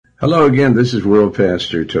Hello again, this is World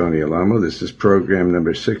Pastor Tony Alamo. This is program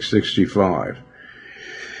number 665.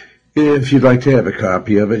 If you'd like to have a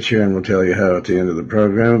copy of it, Sharon will tell you how at the end of the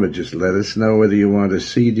program, but just let us know whether you want a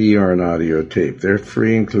CD or an audio tape. They're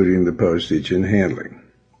free, including the postage and handling.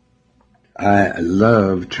 I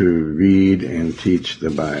love to read and teach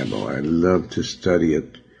the Bible. I love to study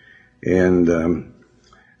it. And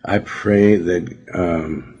I pray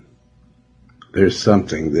that there's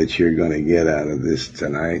something that you're going to get out of this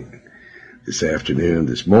tonight, this afternoon,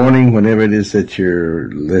 this morning, whenever it is that you're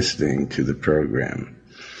listening to the program.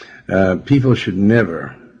 People should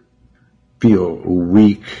never feel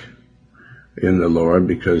weak in the Lord,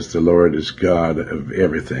 because the Lord is God of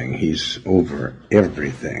everything. He's over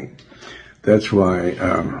everything. That's why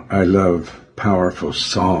I love powerful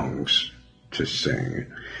songs to sing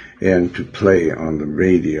and to play on the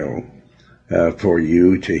radio for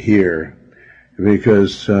you to hear,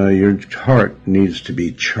 because your heart needs to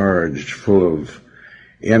be charged full of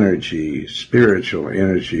energy, spiritual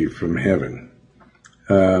energy from heaven.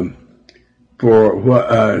 Now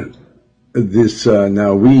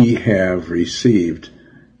we have received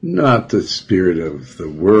not the spirit of the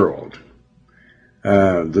world.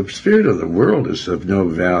 The spirit of the world is of no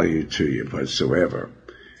value to you whatsoever.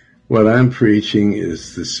 What I'm preaching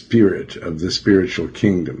is the spirit of the spiritual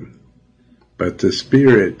kingdom, but the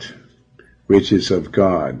spirit which is of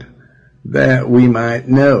God, that we might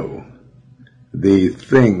know the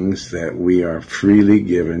things that we are freely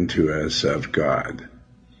given to us of God.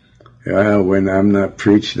 When I'm not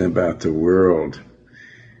preaching about the world,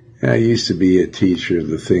 I used to be a teacher of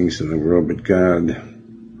the things in the world, but God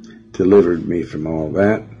delivered me from all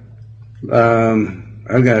that.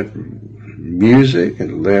 I got music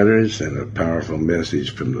and letters and a powerful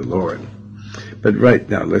message from the Lord. But right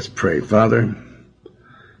now, let's pray. Father,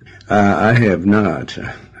 I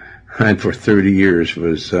for 30 years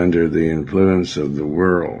was under the influence of the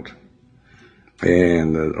world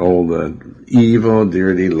and all the evil,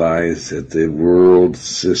 dirty lies that the world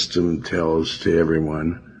system tells to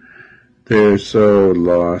everyone. They're so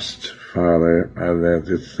lost, Father, that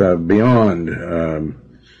it's beyond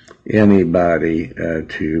anybody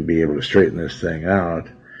to be able to straighten this thing out.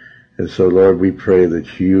 And so, Lord, we pray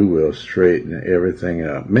that you will straighten everything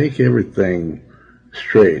out, make everything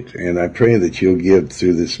straight. And I pray that you'll give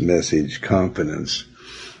through this message confidence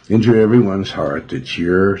into everyone's heart that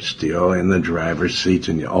you're still in the driver's seat,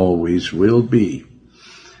 and you always will be.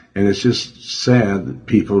 And it's just sad that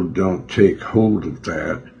people don't take hold of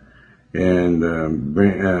that and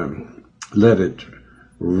let it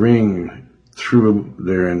ring through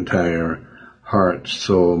their entire heart,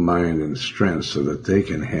 soul, mind, and strength, so that they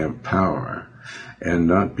can have power and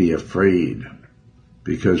not be afraid.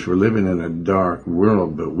 Because we're living in a dark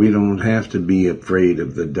world, but we don't have to be afraid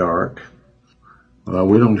of the dark.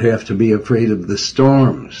 We don't have to be afraid of the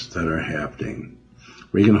storms that are happening.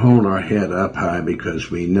 We can hold our head up high because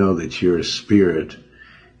we know that your Spirit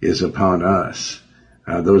is upon us.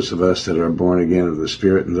 Those of us that are born again of the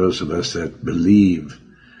Spirit, and those of us that believe,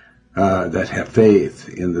 that have faith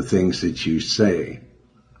in the things that you say.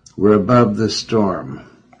 We're above the storm.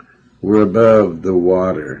 We're above the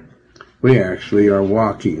water. We actually are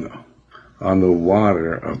walking on the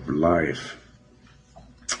water of life,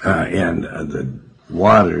 and the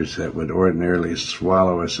waters that would ordinarily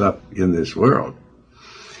swallow us up in this world.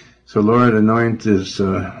 So, Lord, anoint this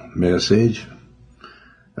message.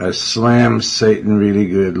 Slam Satan really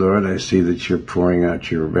good, Lord. I see that you're pouring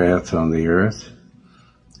out your wrath on the earth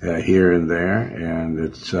here and there,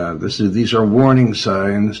 and these are warning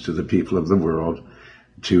signs to the people of the world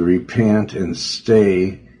to repent and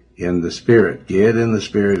stay in the Spirit. Get in the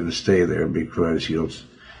Spirit and stay there, because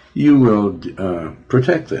you will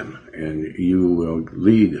protect them, and you will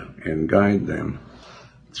lead and guide them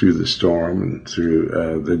through the storm and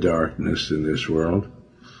through the darkness in this world.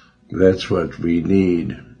 That's what we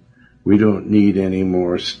need. We don't need any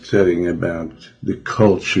more studying about the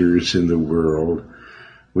cultures in the world.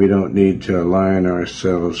 We don't need to align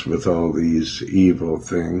ourselves with all these evil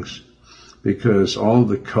things, because all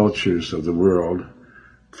the cultures of the world,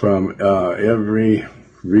 from every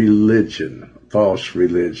religion, false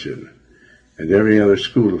religion, and every other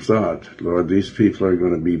school of thought, Lord, these people are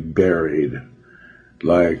going to be buried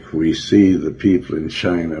like we see the people in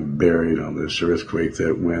China buried on this earthquake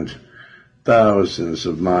that went thousands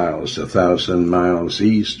of miles, 1,000 miles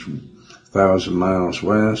east, 1,000 miles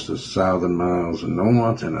west, 1,000 miles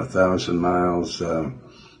north, and 1,000 miles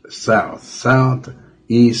south,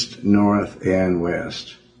 east, north, and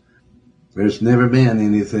west. There's never been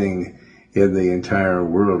anything in the entire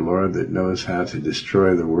world, Lord, that knows how to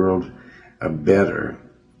destroy the world better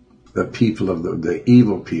the people of the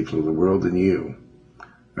evil people of the world and you.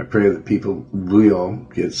 I pray that people will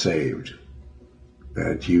get saved,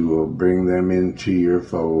 that you will bring them into your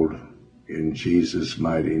fold in Jesus'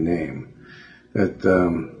 mighty name. That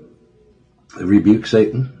rebuke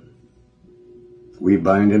Satan. We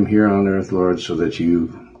bind him here on earth, Lord, so that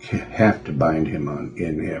you have to bind him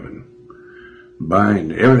in heaven.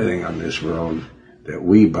 Bind everything on this world that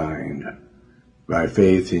we bind by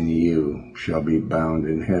faith in you shall be bound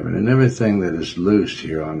in heaven. And everything that is loosed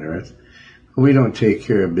here on earth, we don't take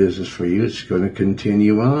care of business for you. It's going to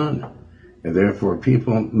continue on. And therefore,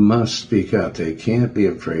 people must speak out. They can't be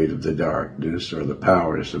afraid of the darkness or the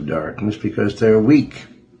powers of darkness because they're weak.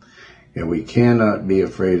 And we cannot be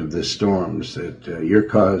afraid of the storms that you're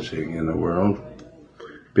causing in the world,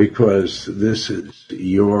 because this is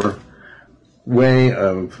your way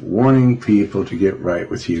of warning people to get right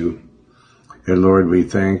with you. And Lord, we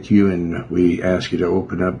thank you and we ask you to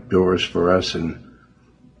open up doors for us and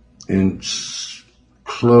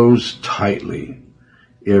close tightly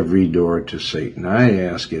every door to Satan. I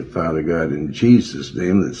ask it, Father God, in Jesus'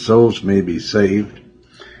 name, that souls may be saved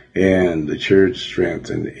and the church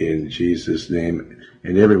strengthened in Jesus' name.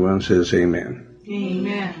 And everyone says amen.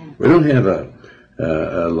 Amen. We don't have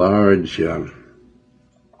a large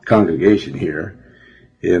congregation here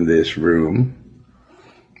in this room.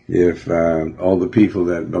 If all the people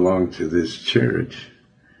that belong to this church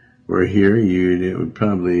were here, it would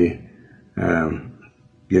probably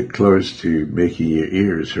get close to making your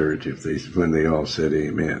ears hurt when they all said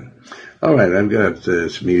amen. All right, I've got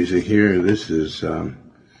this music here. This is A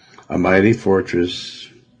Mighty Fortress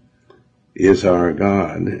is Our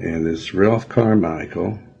God, and it's Ralph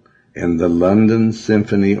Carmichael and the London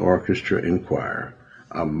Symphony Orchestra and Choir.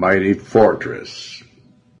 A Mighty Fortress.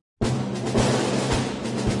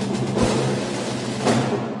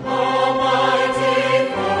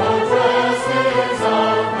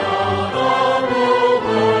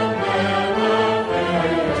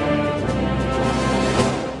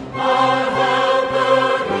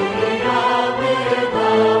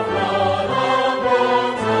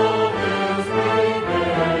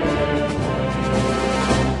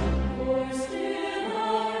 For still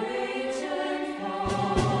our ancient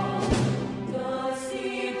fall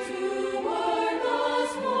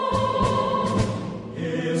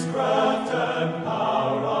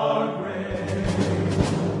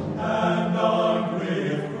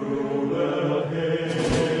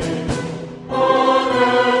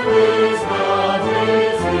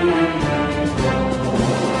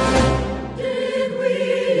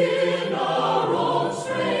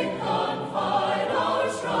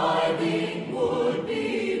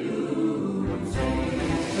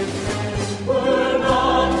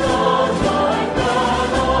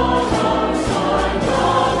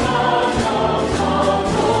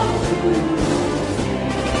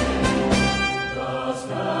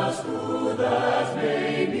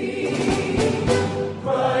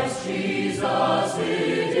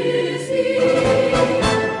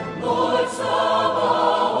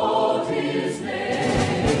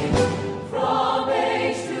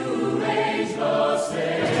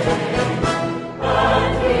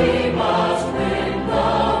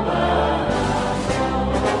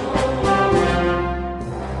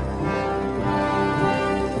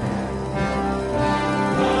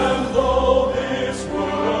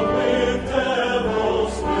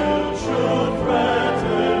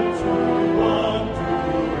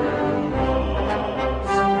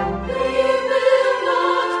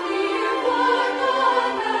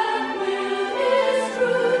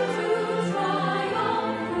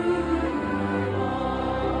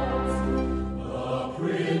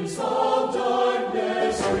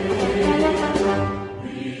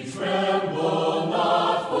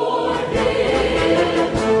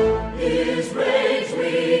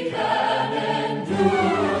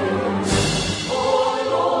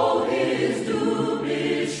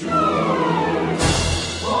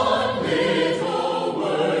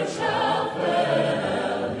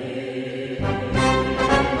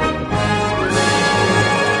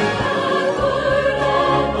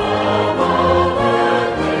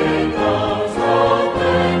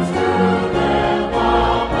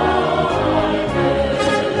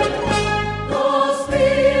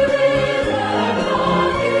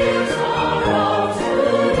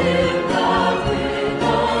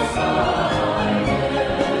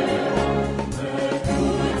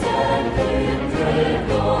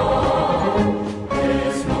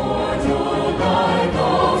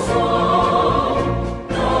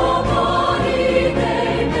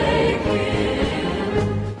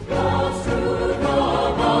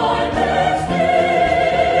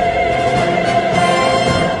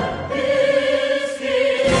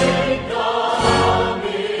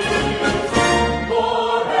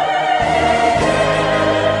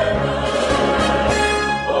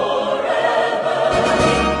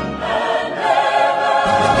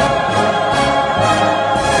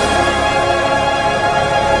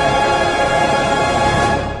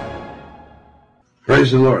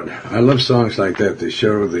Praise the Lord. I love songs like that. They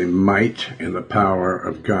show the might and the power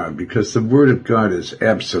of God, because the Word of God is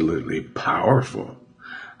absolutely powerful.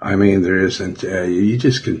 I mean, there isn't, you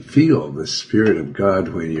just can feel the Spirit of God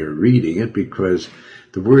when you're reading it, because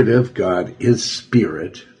the Word of God is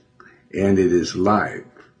spirit and it is life.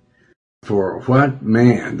 For what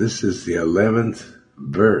man, this is the 11th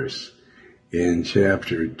verse in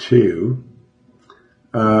chapter 2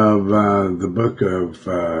 of the book of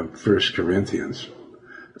 1 Corinthians.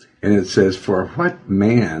 And it says, for what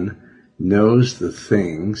man knows the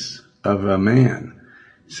things of a man?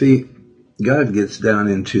 See, God gets down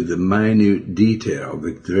into the minute detail,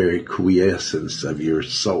 the very quiescence of your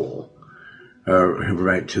soul,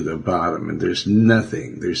 right to the bottom. And there's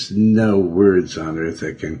no words on earth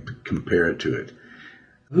that can compare to it.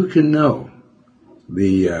 Who can know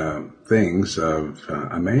the things of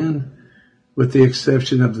a man, with the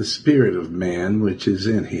exception of the spirit of man which is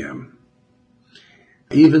in him?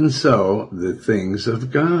 Even so, the things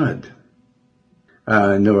of God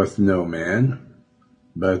knoweth no man,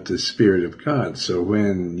 but the Spirit of God. So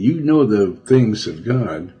when you know the things of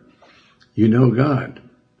God, you know God.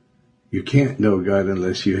 You can't know God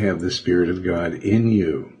unless you have the Spirit of God in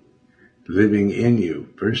you, living in you.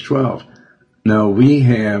 Verse 12, now we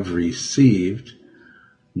have received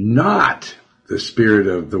not the spirit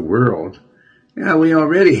of the world. Yeah, we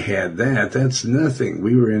already had that. That's nothing.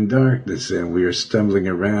 We were in darkness and we were stumbling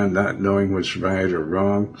around, not knowing what's right or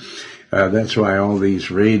wrong. That's why all these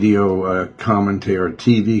radio commentary or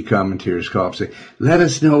TV commentators call up and say, let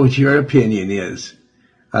us know what your opinion is.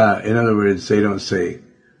 In other words, they don't say,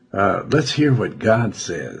 let's hear what God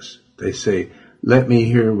says. They say, let me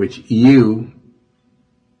hear what you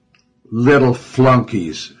little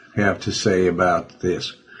flunkies have to say about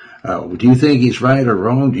this. Do you think he's right or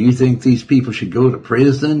wrong? Do you think these people should go to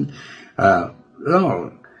prison?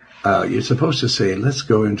 No. You're supposed to say, let's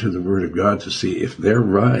go into the Word of God to see if they're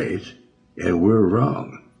right and we're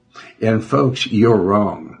wrong. And folks, you're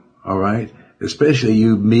wrong, all right? Especially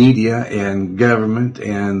you media and government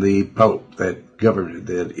and the Pope, that government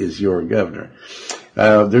that is your governor.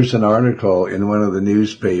 There's an article in one of the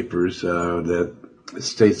newspapers that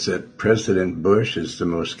states that President Bush is the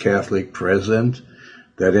most Catholic president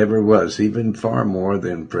that ever was, even far more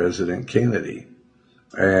than President Kennedy.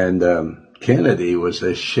 And Kennedy was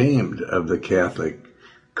ashamed of the Catholic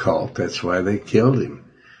cult. That's why they killed him.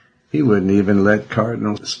 He wouldn't even let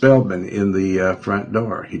Cardinal Spellman in the front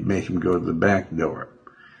door. He'd make him go to the back door,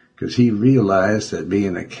 because he realized that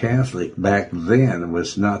being a Catholic back then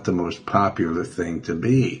was not the most popular thing to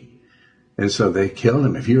be. And so they killed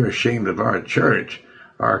him. If you're ashamed of our church,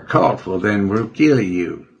 our cult, well, then we'll kill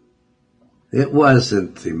you. It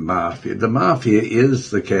wasn't the mafia. The mafia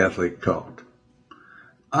is the Catholic cult.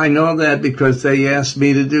 I know that because they asked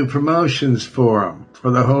me to do promotions for them,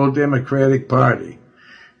 for the whole Democratic Party.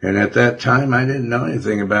 And at that time, I didn't know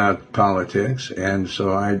anything about politics, and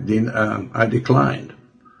so I declined.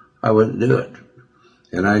 I wouldn't do it.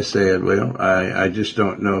 And I said, well, I just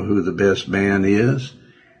don't know who the best man is.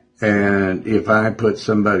 And if I put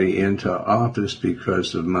somebody into office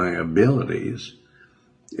because of my abilities,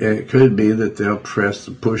 it could be that they'll push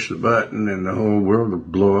the button and the whole world will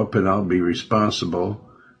blow up and I'll be responsible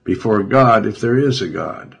before God, if there is a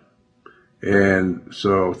God. And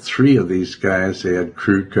so 3 of these guys, they had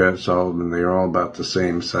crew cuts, all of them, they were all about the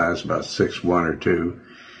same size, about 6'1" or 2.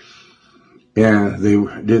 And they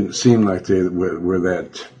didn't seem like they were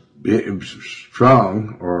that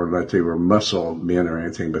strong or like they were muscle men or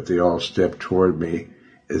anything, but they all stepped toward me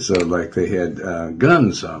as though like they had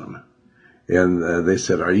guns on them. And they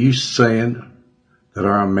said, are you saying that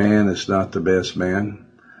our man is not the best man?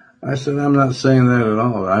 I said, I'm not saying that at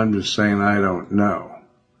all. I'm just saying I don't know.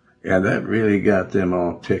 And that really got them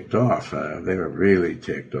all ticked off. They were really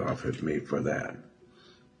ticked off at me for that.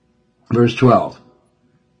 Verse 12.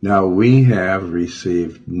 Now we have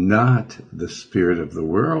received not the spirit of the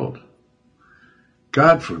world.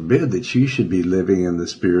 God forbid that you should be living in the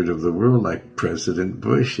spirit of the world like President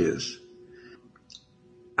Bush is.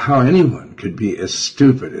 How anyone could be as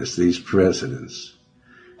stupid as these presidents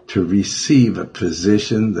to receive a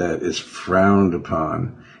position that is frowned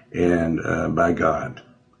upon and by God.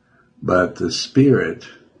 But the Spirit,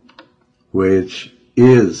 which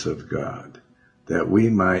is of God, that we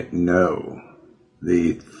might know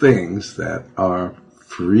the things that are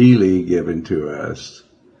freely given to us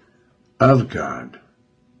of God.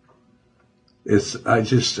 It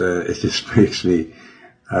just makes me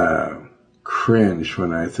cringe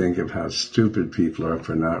when I think of how stupid people are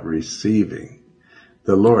for not receiving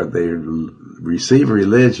the Lord. They receive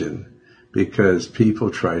religion because people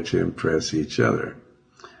try to impress each other.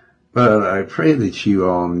 But I pray that you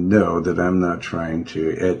all know that I'm not trying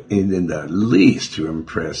to, in the least, to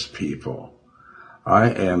impress people. I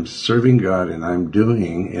am serving God, and I'm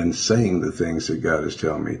doing and saying the things that God is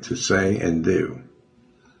telling me to say and do.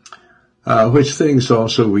 Which things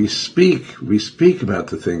also we speak. We speak about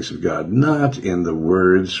the things of God, not in the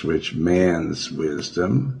words which man's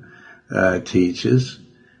wisdom teaches,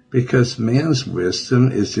 because man's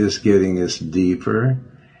wisdom is just getting us deeper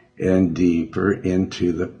and deeper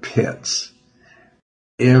into the pits.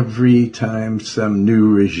 Every time some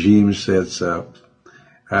new regime sets up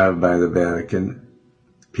by the Vatican,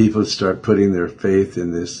 people start putting their faith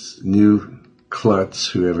in this new klutz,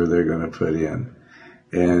 whoever they're going to put in.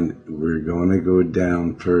 And we're going to go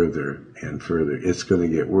down further and further. It's going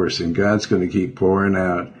to get worse. And God's going to keep pouring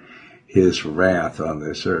out his wrath on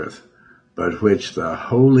this earth, but which the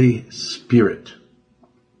Holy Spirit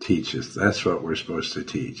teaches. That's what we're supposed to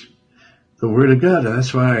teach. The Word of God. And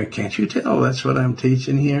that's why, can't you tell? That's what I'm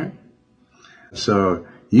teaching here. So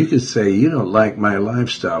you could say you don't like my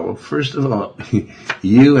lifestyle. Well, first of all,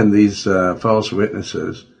 you and these false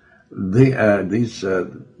witnesses, these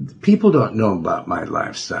people don't know about my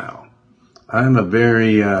lifestyle. I'm a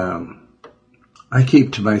very, I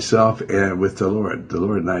keep to myself and with the Lord. The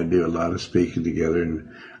Lord and I do a lot of speaking together, and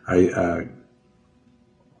I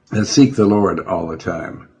seek the Lord all the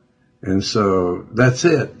time. And so that's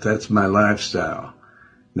it. That's my lifestyle.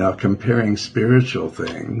 Now, comparing spiritual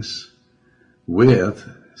things with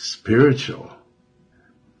spiritual.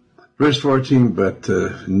 Verse 14, but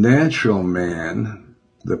the natural man,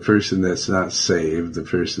 the person that's not saved, the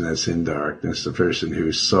person that's in darkness, the person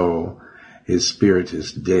whose soul, his spirit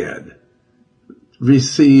is dead,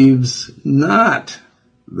 receives not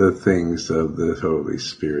the things of the Holy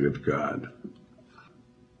Spirit of God.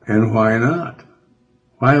 And why not?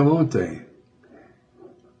 Why won't they?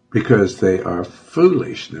 Because they are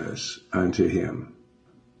foolishness unto him.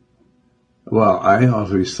 Well, I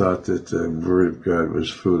always thought that the Word of God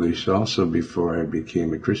was foolish also before I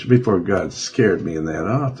became a Christian, before God scared me in that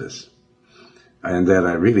office. And that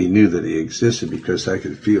I really knew that he existed because I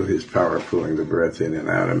could feel his power pulling the breath in and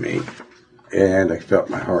out of me. And I felt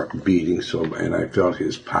my heart beating, and I felt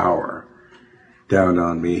his power down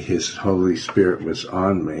on me. His Holy Spirit was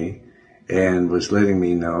on me and was letting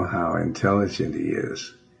me know how intelligent he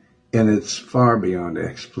is. And it's far beyond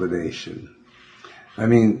explanation. I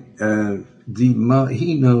mean,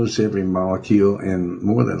 he knows every molecule and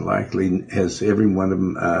more than likely has every one of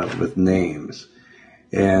them with names.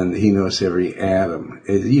 And he knows every atom.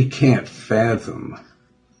 You can't fathom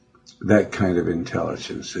that kind of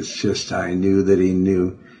intelligence. It's just I knew that he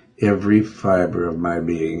knew every fiber of my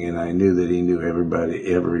being, and I knew that he knew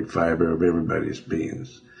every fiber of everybody's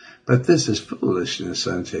beings. But this is foolishness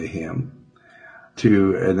unto him,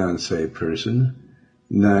 to an unsaved person.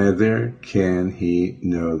 Neither can he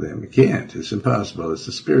know them. He can't. It's impossible. It's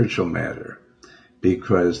a spiritual matter,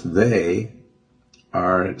 because they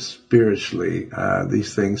are spiritually,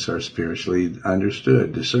 these things are spiritually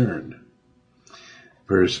understood, discerned.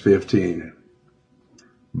 Verse 15,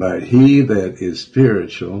 but he that is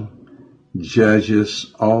spiritual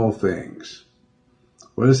judges all things.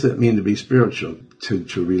 What does that mean to be spiritual?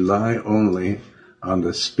 To rely only on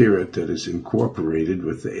the Spirit that is incorporated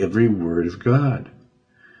with every word of God.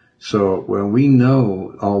 So when we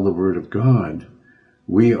know all the Word of God,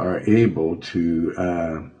 we are able to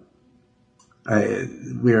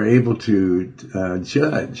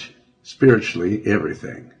judge spiritually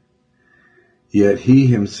everything. Yet he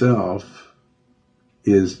himself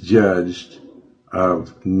is judged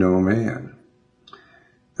of no man.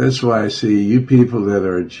 That's why I see you people that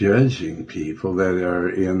are judging people that are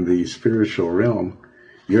in the spiritual realm,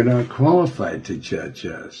 you're not qualified to judge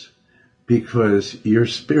us because you're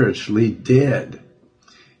spiritually dead.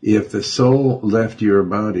 If the soul left your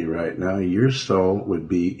body right now, your soul would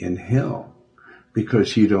be in hell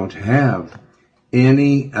because you don't have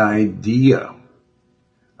any idea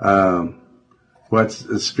what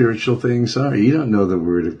the spiritual things are. You don't know the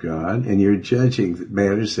Word of God, and you're judging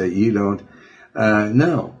matters that you don't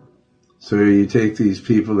know. So you take these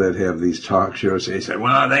people that have these talk shows, they say,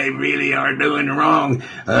 well, they really are doing wrong.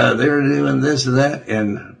 They're doing this and that,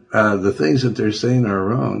 and the things that they're saying are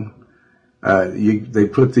wrong. They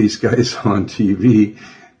put these guys on TV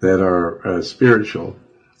that are spiritual,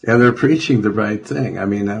 and they're preaching the right thing. I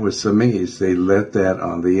mean, I was amazed they let that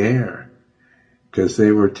on the air, because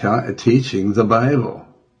they were teaching the Bible.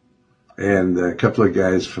 And a couple of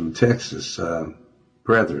guys from Texas,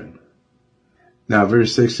 brethren. Now,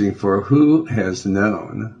 verse 16, for who has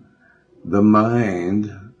known the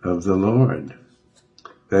mind of the Lord,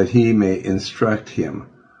 that he may instruct him?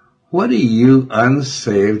 What are you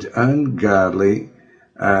unsaved, ungodly,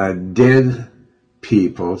 dead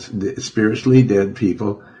people, spiritually dead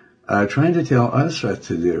people, trying to tell us what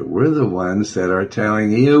to do? We're the ones that are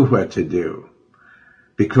telling you what to do,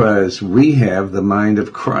 because we have the mind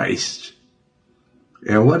of Christ.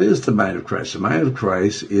 And what is the mind of Christ? The mind of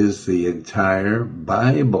Christ is the entire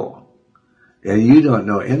Bible. And you don't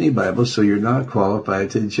know any Bible, so you're not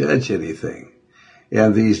qualified to judge anything.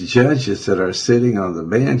 And these judges that are sitting on the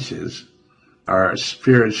benches are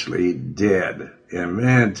spiritually dead. And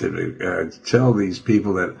man, to tell these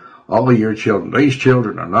people that all your children, these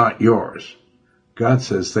children are not yours. God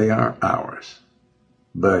says they are ours.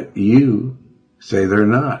 But you say they're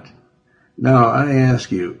not. Now, I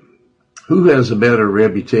ask you, who has a better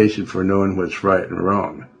reputation for knowing what's right and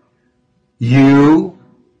wrong? You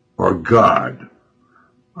or God?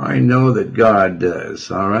 I know that God does,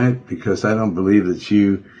 all right? Because I don't believe that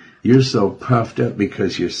you're so puffed up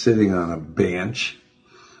because you're sitting on a bench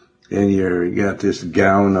and you got this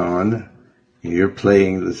gown on and you're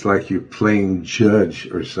playing, it's like you're playing judge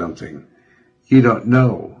or something. You don't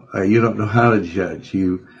know. You don't know how to judge.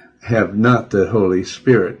 You have not the Holy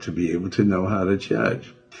Spirit to be able to know how to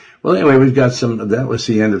judge. Well, anyway, we've got that was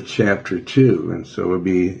the end of chapter 2, and so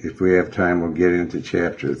if we have time, we'll get into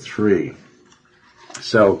chapter 3.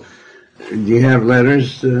 So, do you have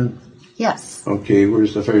letters? Yes. Okay,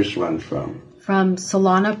 where's the first one from? From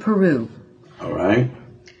Solana, Peru. All right.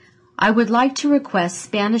 I would like to request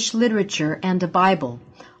Spanish literature and a Bible.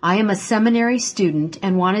 I am a seminary student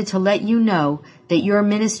and wanted to let you know that your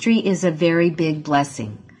ministry is a very big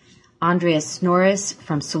blessing. Andreas Norris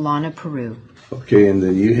from Solana, Peru. Okay, and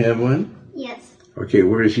then you have one? Yes. Okay,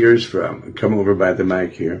 where's yours from? Come over by the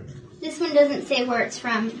mic here. This one doesn't say where it's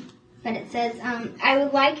from, but it says, I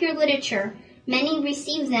would like your literature. Many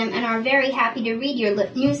receive them and are very happy to read your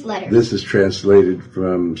newsletter. This is translated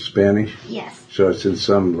from Spanish? Yes. So it's in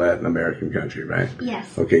some Latin American country, right?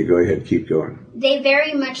 Yes. Okay, go ahead, keep going. They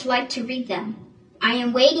very much like to read them. I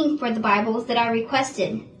am waiting for the Bibles that I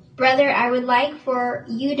requested. Brother, I would like for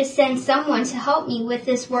you to send someone to help me with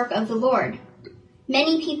this work of the Lord.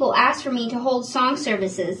 Many people ask for me to hold song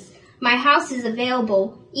services. My house is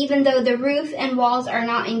available, even though the roof and walls are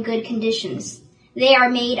not in good conditions. They are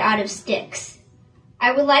made out of sticks.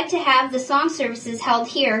 I would like to have the song services held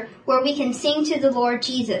here where we can sing to the Lord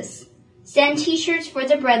Jesus. Send t-shirts for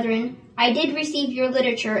the brethren. I did receive your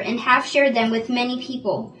literature and have shared them with many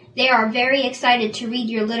people. They are very excited to read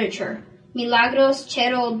your literature. Milagros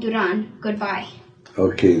Chero Duran. Goodbye.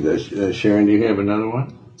 Okay, Sharon, do you have another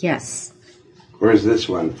one? Yes. Where's this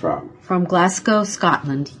one from? From Glasgow,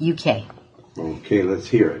 Scotland, UK. Okay, let's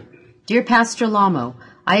hear it. Dear Pastor Lamo,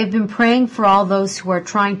 I have been praying for all those who are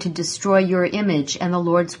trying to destroy your image and the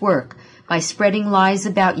Lord's work by spreading lies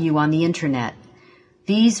about you on the internet.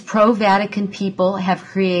 These pro-Vatican people have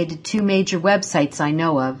created 2 major websites I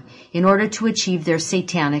know of in order to achieve their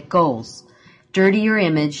satanic goals. Dirty your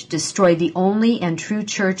image, destroy the only and true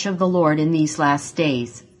church of the Lord in these last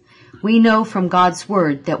days. We know from God's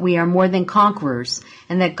word that we are more than conquerors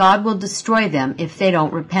and that God will destroy them if they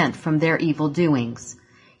don't repent from their evil doings.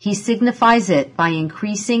 He signifies it by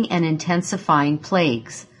increasing and intensifying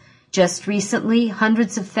plagues. Just recently,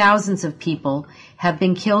 hundreds of thousands of people have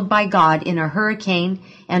been killed by God in a hurricane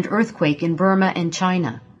and earthquake in Burma and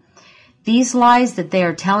China. These lies that they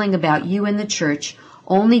are telling about you and the church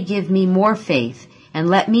only give me more faith and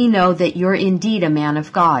let me know that you're indeed a man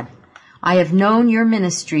of God. I have known your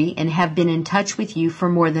ministry and have been in touch with you for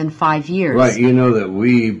more than 5 years. Right, you know that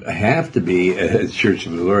we have to be a Church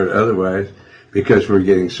of the Lord, otherwise, because we're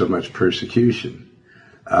getting so much persecution.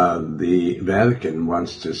 The Vatican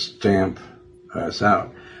wants to stamp us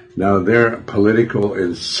out. Now, they're political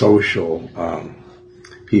and social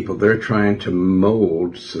people. They're trying to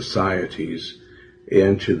mold societies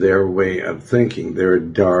into their way of thinking, their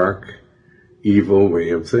dark, evil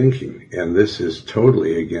way of thinking. And this is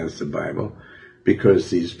totally against the Bible because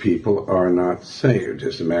these people are not saved.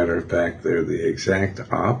 As a matter of fact, they're the exact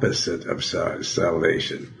opposite of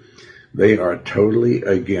salvation. They are totally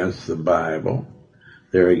against the Bible.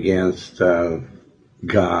 They're against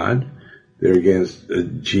God. They're against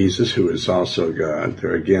Jesus, who is also God.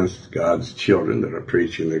 They're against God's children that are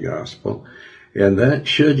preaching the gospel. And that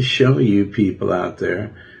should show you people out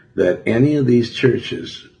there that any of these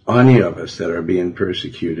churches, any of us that are being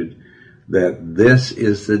persecuted, that this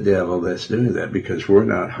is the devil that's doing that, because we're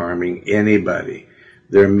not harming anybody.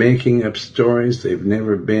 They're making up stories. They've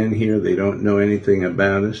never been here. They don't know anything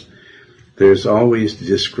about us. There's always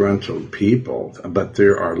disgruntled people, but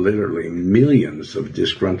there are literally millions of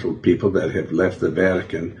disgruntled people that have left the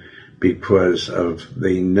Vatican because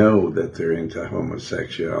they know that they're into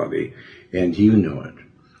homosexuality, and you know it.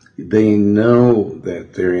 They know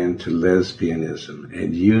that they're into lesbianism,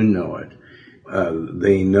 and you know it.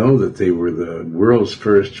 They know that they were the world's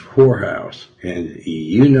first whorehouse, and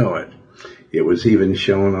you know it. It was even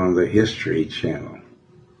shown on the History Channel.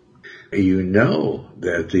 You know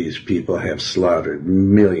that these people have slaughtered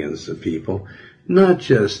millions of people, not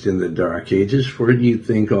just in the Dark Ages. Where do you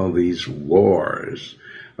think all these wars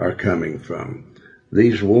are coming from?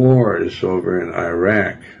 These wars over in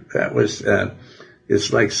Iraq, that was,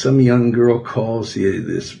 it's like some young girl calls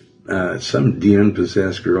some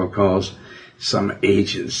demon-possessed girl calls some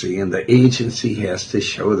agency, and the agency has to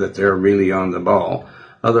show that they're really on the ball.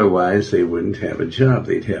 Otherwise, they wouldn't have a job.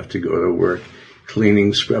 They'd have to go to work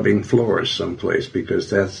cleaning, scrubbing floors someplace, because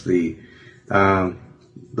that's the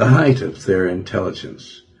height of their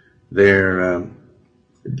intelligence. They're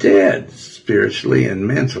dead spiritually and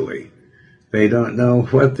mentally. They don't know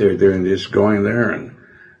what they're doing, just going there and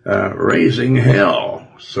raising hell,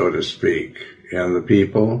 so to speak. And the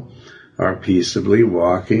people are peaceably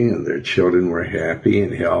walking, and their children were happy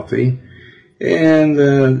and healthy.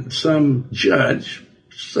 And some judge,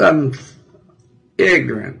 some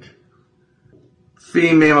ignorant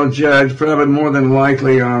female judge, probably more than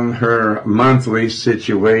likely on her monthly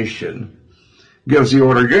situation, gives the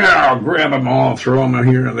order, yeah, I'll grab them all, throw them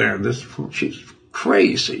here and there. She's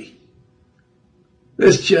crazy.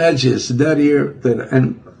 This judge is nuttier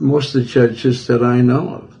and most of the judges that I know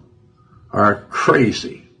of are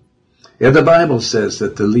crazy. And the Bible says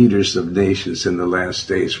that the leaders of nations in the last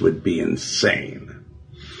days would be insane.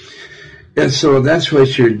 And so that's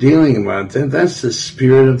what you're dealing with. And that's the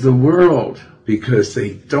spirit of the world, because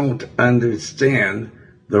they don't understand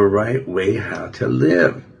the right way how to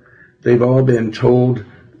live. They've all been told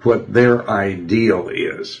what their ideal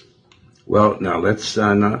is. Well, now let's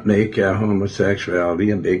not make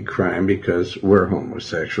homosexuality a big crime, because we're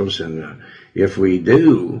homosexuals, and if we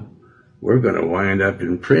do, we're going to wind up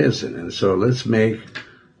in prison. And so let's make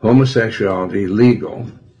homosexuality legal,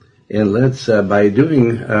 and let's by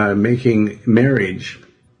making marriage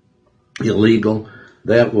illegal,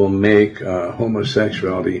 that will make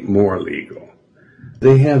homosexuality more legal.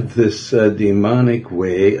 They have this demonic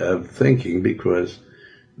way of thinking, because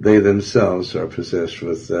they themselves are possessed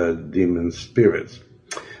with demon spirits.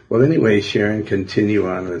 Well, anyway, Sharon, continue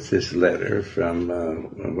on with this letter from,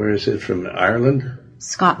 where is it, from Ireland?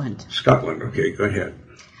 Scotland. Scotland, okay, go ahead.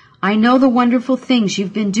 I know the wonderful things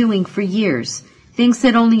you've been doing for years, things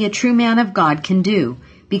that only a true man of God can do,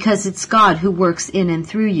 because it's God who works in and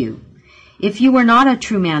through you. If you were not a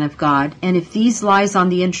true man of God, and if these lies on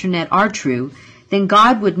the internet are true, then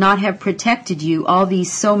God would not have protected you all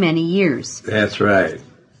these so many years. That's right.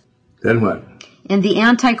 Then what? And the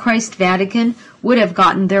Antichrist Vatican would have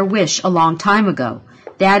gotten their wish a long time ago.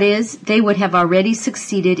 That is, they would have already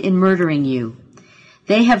succeeded in murdering you.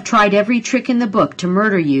 They have tried every trick in the book to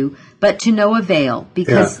murder you, but to no avail,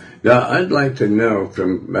 because... Yeah. Now, I'd like to know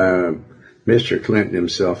from Mr. Clinton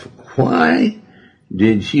himself, why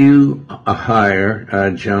did you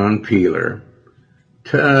hire John Peeler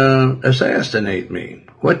to assassinate me?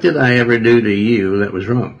 What did I ever do to you that was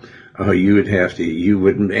wrong? Oh, you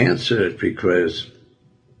wouldn't answer it, because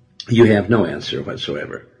you have no answer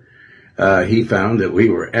whatsoever. He found that we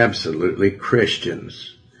were absolutely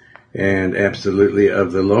Christians and absolutely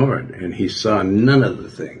of the Lord, and he saw none of the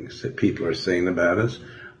things that people are saying about us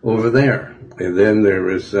over there. And then there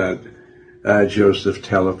was Joseph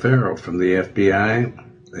Talaferro from the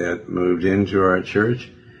FBI that moved into our church,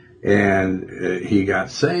 and he got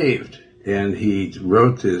saved. And he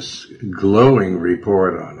wrote this glowing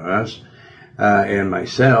report on us and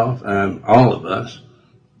myself, all of us,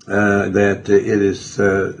 that it is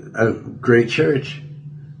a great church,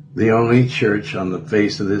 the only church on the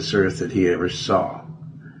face of this earth that he ever saw.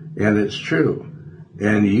 And it's true.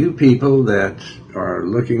 And you people that are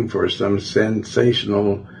looking for some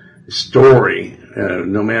sensational story,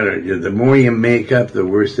 no matter, the more you make up, the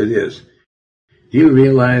worse it is. Do you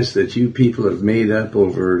realize that you people have made up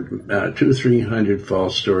over 200-300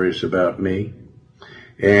 false stories about me?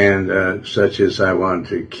 And such as I wanted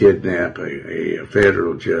to kidnap a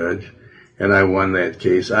federal judge, and I won that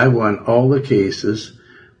case. I won all the cases,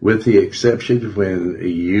 with the exception of when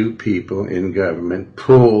you people in government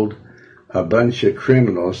pulled a bunch of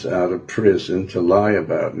criminals out of prison to lie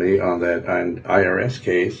about me on that IRS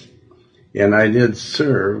case. And I did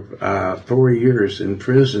serve 4 years in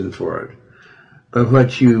prison for it. But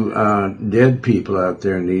what you dead people out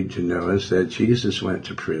there need to know is that Jesus went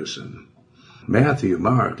to prison. Matthew,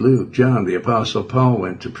 Mark, Luke, John, the Apostle Paul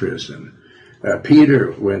went to prison.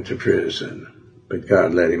 Peter went to prison. but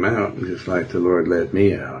God let him out, just like the Lord let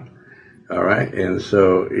me out. All right? And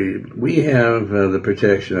so we have the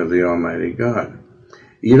protection of the Almighty God.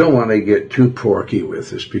 You don't want to get too porky with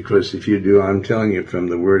this, because if you do, I'm telling you from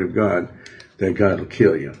the Word of God that God will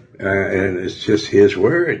kill you. And it's just His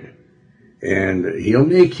Word. And He'll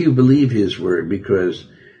make you believe His Word, because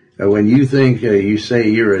when you think you say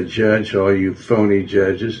you're a judge, all you phony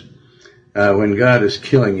judges, when God is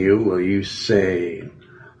killing you, will you say,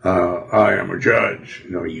 I am a judge?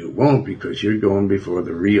 No, you won't, because you're going before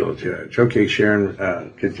the real judge. Okay,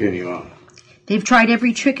 Sharon, continue on. They've tried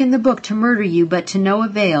every trick in the book to murder you, but to no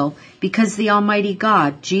avail, because the Almighty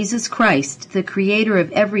God, Jesus Christ, the Creator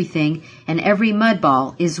of everything and every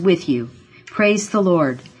mudball, is with you. Praise the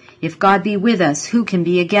Lord. If God be with us, who can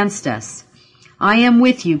be against us? I am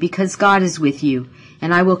with you because God is with you,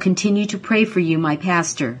 and I will continue to pray for you, my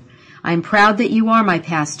pastor. I am proud that you are my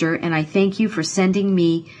pastor, and I thank you for sending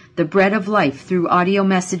me the bread of life through audio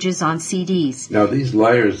messages on CDs. Now, these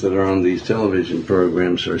liars that are on these television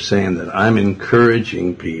programs are saying that I'm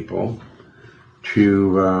encouraging people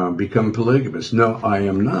to become polygamous. No, I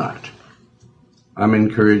am not. I'm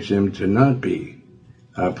encouraging them to not be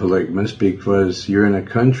polygamous, because you're in a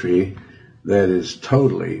country that is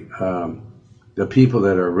totally, the people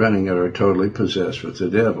that are running it are totally possessed with the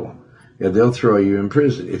devil. And they'll throw you in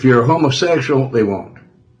prison. If you're a homosexual, they won't,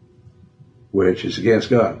 which is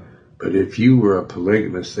against God. But if you were a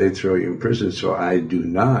polygamist, they'd throw you in prison. So I do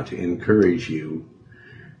not encourage you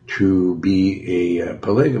to be a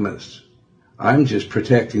polygamist. I'm just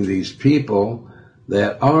protecting these people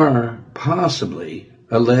that are possibly,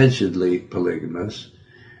 allegedly polygamous,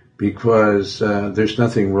 because there's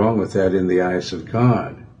nothing wrong with that in the eyes of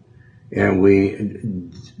God. And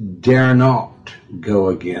we dare not go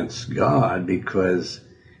against God, because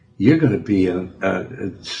you're going to be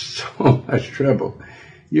in so much trouble.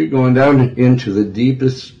 You're going down into the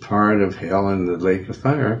deepest part of hell in the lake of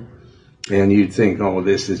fire, and you'd think, oh,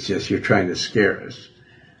 this is just, you're trying to scare us.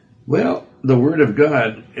 Well, the Word of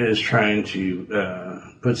God is trying to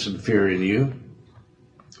put some fear in you.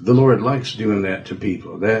 The Lord likes doing that to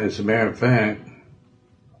people. That, as a matter of fact,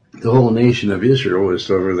 the whole nation of Israel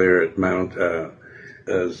was over there at Mount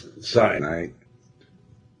Sinai,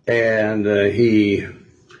 and he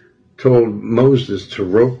told Moses to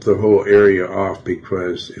rope the whole area off,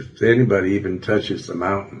 because if anybody even touches the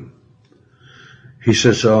mountain, he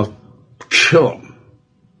says, I'll kill them.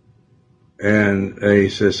 And he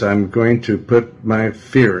says, I'm going to put my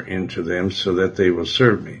fear into them so that they will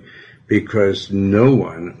serve me, because no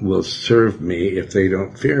one will serve me if they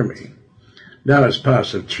don't fear me. Now, it's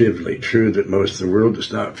positively true that most of the world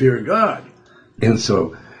does not fear God. And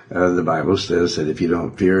so the Bible says that if you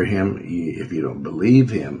don't fear Him, if you don't believe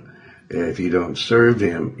Him, if you don't serve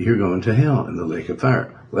Him, you're going to hell in the lake of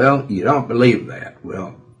fire. Well, you don't believe that.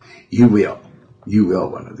 Well, you will. You will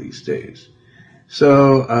one of these days.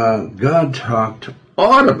 So God talked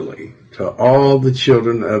audibly to all the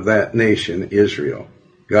children of that nation, Israel,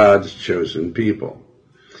 God's chosen people.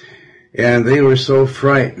 And they were so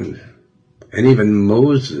frightened. And even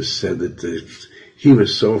Moses said that he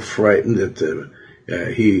was so frightened that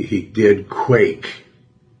he did quake.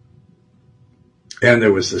 And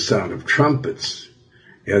there was the sound of trumpets,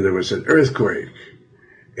 and there was an earthquake,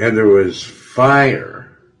 and there was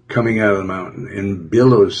fire coming out of the mountain, and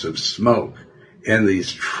billows of smoke, and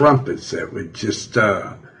these trumpets that would just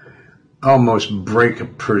almost break a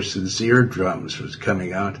person's eardrums was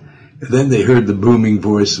coming out. And then they heard the booming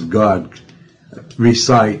voice of God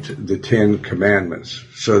recite the 10 Commandments,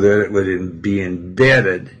 so that it would be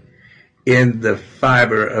embedded in the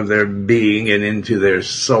fiber of their being and into their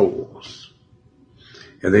souls.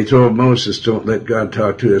 And they told Moses, don't let God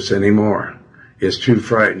talk to us anymore. It's too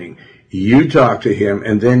frightening. You talk to Him,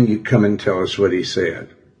 and then you come and tell us what He said.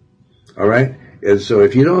 All right? And so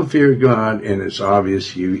if you don't fear God, and it's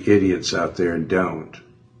obvious you idiots out there don't,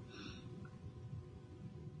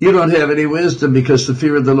 you don't have any wisdom, because the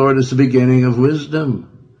fear of the Lord is the beginning of wisdom.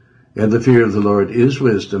 And the fear of the Lord is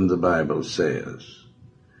wisdom, the Bible says.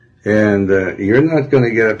 And you're not going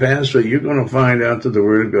to get a pass, but you're going to find out that the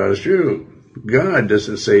Word of God is true. God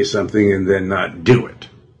doesn't say something and then not do it.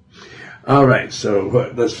 All right,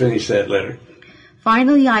 so let's finish that letter.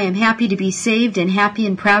 Finally, I am happy to be saved and happy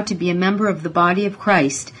and proud to be a member of the body of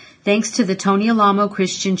Christ, thanks to the Tony Alamo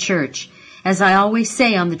Christian Church. As I always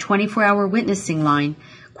say on the 24-hour witnessing line,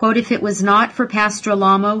 quote, if it was not for Pastor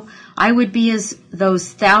Alamo, I would be as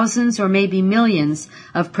those thousands or maybe millions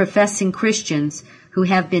of professing Christians who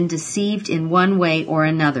have been deceived in one way or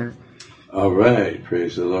another. All right,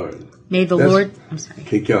 praise the Lord. May the Lord, I'm sorry.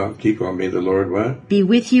 Keep on. May the Lord what? Be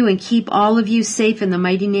with you and keep all of you safe in the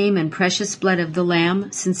mighty name and precious blood of the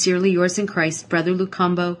Lamb. Sincerely yours in Christ, Brother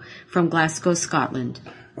Lucumbo from Glasgow, Scotland.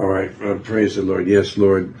 All right, praise the Lord. Yes,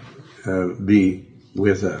 Lord, be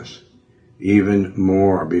with us even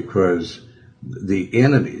more, because the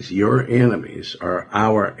enemies, your enemies, are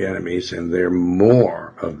our enemies, and there are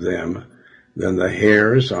more of them than the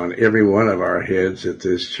hairs on every one of our heads at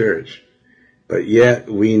this church. But yet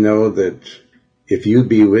we know that if you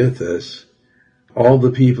be with us, all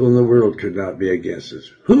the people in the world could not be against us.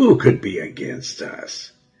 Who could be against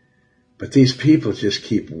us? But these people just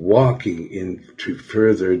keep walking into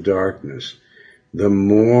further darkness. The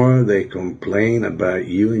more they complain about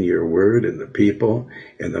you and your word and the people,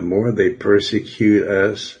 and the more they persecute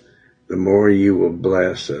us, the more you will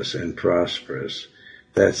bless us and prosper us.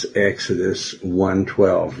 That's Exodus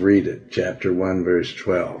 1:12. Read it, chapter 1, verse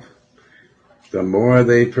 12. The more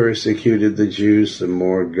they persecuted the Jews, the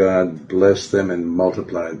more God blessed them and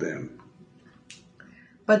multiplied them.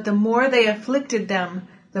 But the more they afflicted them,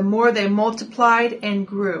 the more they multiplied and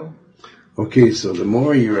grew. Okay, so the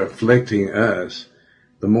more you're afflicting us,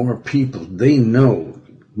 the more people, they know,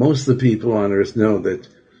 most of the people on earth know that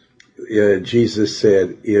Jesus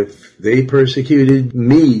said, if they persecuted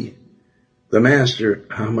me, the Master,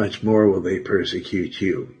 how much more will they persecute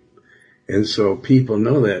you? And so people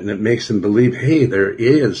know that, and it makes them believe, hey,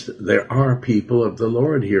 there are people of the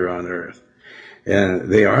Lord here on earth. And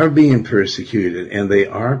they are being persecuted, and they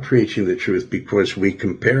are preaching the truth, because we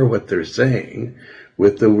compare what they're saying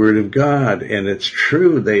with the Word of God. And it's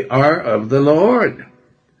true, they are of the Lord.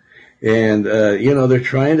 And, they're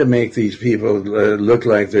trying to make these people look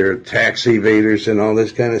like they're tax evaders and all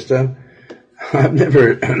this kind of stuff. I've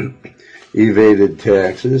never evaded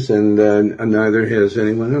taxes, and neither has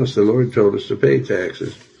anyone else. The Lord told us to pay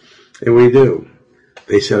taxes, and we do.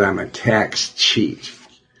 They said I'm a tax cheat.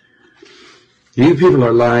 You people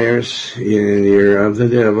are liars, and you're of the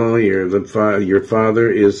devil. Your father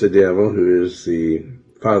is the devil, who is the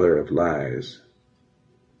father of lies.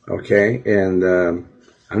 Okay? And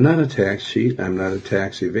I'm not a tax cheat. I'm not a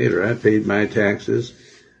tax evader. I paid my taxes,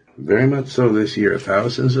 very much so this year.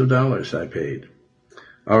 Thousands of dollars I paid.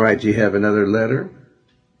 All right, do you have another letter?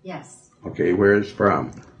 Yes. Okay, where is it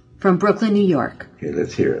from? From Brooklyn, New York. Okay,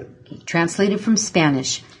 let's hear it. Okay, translated from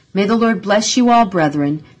Spanish. May the Lord bless you all,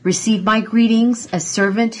 brethren. Receive my greetings, a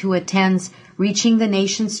servant who attends Reaching the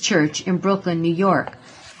Nations Church in Brooklyn, New York.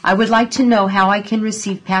 I would like to know how I can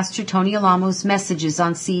receive Pastor Tony Alamo's messages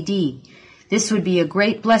on CD. This would be a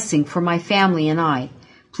great blessing for my family and I.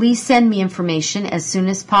 Please send me information as soon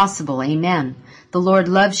as possible. Amen. The Lord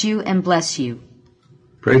loves you and bless you.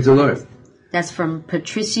 Praise the Lord. That's from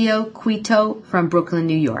Patricio Quito from Brooklyn,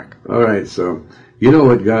 New York. All right, so you know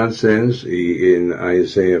what God says in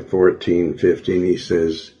Isaiah 14:15. He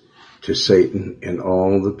says to Satan and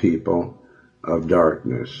all the people of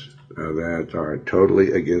darkness that are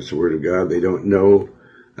totally against the Word of God. They don't know.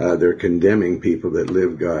 They're condemning people that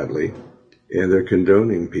live godly, and they're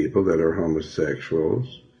condoning people that are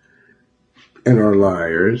homosexuals and are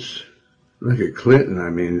liars. Look at Clinton.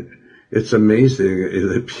 I mean, it's amazing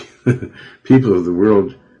that people of the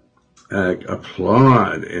world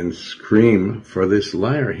applaud and scream for this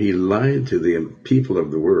liar. He lied to the people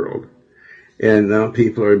of the world. And now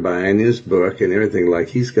people are buying his book and everything like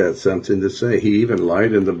he's got something to say. He even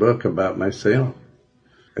lied in the book about myself.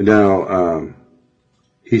 Now,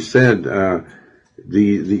 he said, the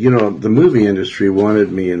movie industry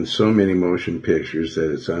wanted me in so many motion pictures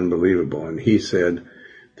that it's unbelievable. And he said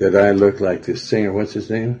that I look like this singer. What's his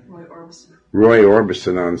name? Roy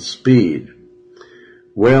Orbison on Speed.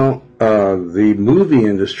 Well, the movie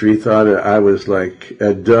industry thought I was like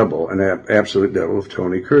a double, an absolute double of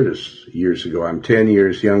Tony Curtis years ago. I'm 10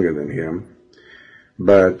 years younger than him.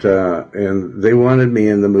 But, and they wanted me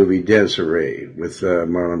in the movie Desiree with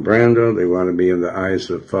Marlon Brando. They wanted me in The Eyes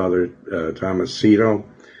of Father Tomasito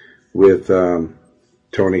with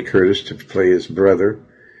Tony Curtis to play his brother.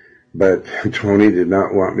 But Tony did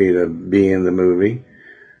not want me to be in the movie.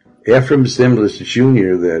 Ephraim Zimbalist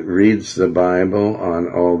Jr. that reads the Bible on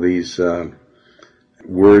all these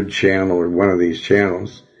Word Channel or one of these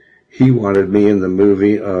channels, he wanted me in the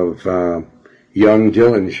movie of Young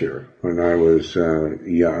Dillinger when I was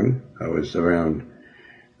young. I was around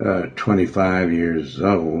 25 years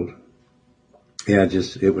old. Yeah,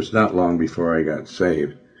 it was not long before I got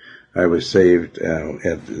saved. I was saved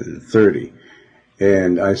at 30.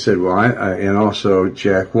 And I said, well, and also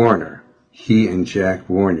Jack Warner. He and Jack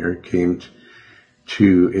Warner came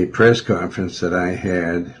to a press conference that I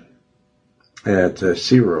had at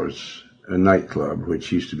Ciro's a nightclub,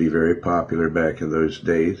 which used to be very popular back in those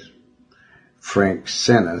days. Frank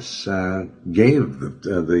Senes gave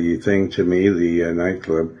the thing to me, the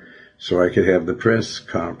nightclub, so I could have the press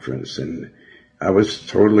conference. And I was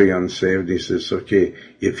totally unsaved. He says, okay,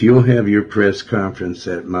 if you'll have your press conference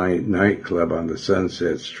at my nightclub on the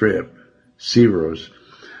Sunset Strip, Ciro's,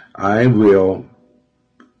 I will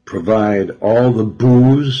provide all the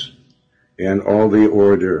booze and all the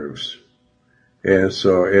hors d'oeuvres.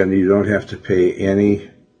 And you don't have to pay any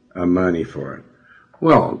money for it.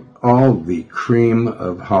 Well, all the cream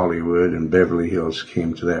of Hollywood and Beverly Hills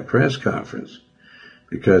came to that press conference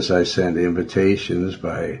because I sent invitations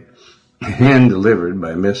by hand-delivered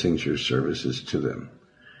by messenger services to them.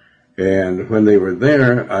 And when they were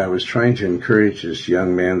there, I was trying to encourage this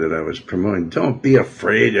young man that I was promoting. Don't be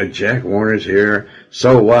afraid of Jack Warner's here.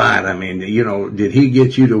 So what? I mean, did he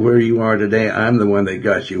get you to where you are today? I'm the one that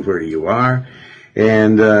got you where you are.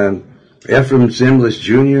 And Ephraim Zimbalist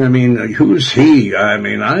Jr., I mean, who's he? I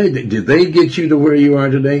mean, did they get you to where you are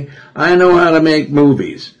today? I know how to make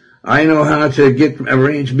movies. I know how to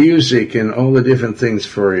arrange music and all the different things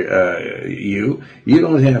for you. You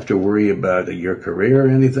don't have to worry about your career or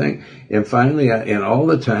anything. And finally, and all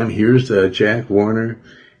the time, here's Jack Warner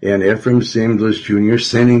and Ephraim Zimbalist Jr.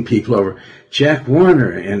 sending people over. Jack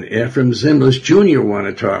Warner and Ephraim Zimbalist Jr. want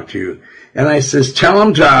to talk to you. And I says, tell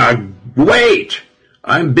them to wait.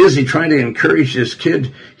 I'm busy trying to encourage this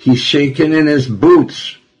kid. He's shaking in his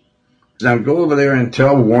boots. Now go over there and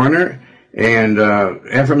tell Warner and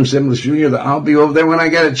Ephraim Zimbalist Jr. that I'll be over there when I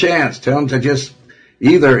get a chance. Tell them to just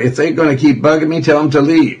either, if they're going to keep bugging me, tell them to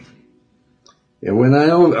leave. And when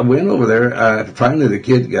I went over there, finally the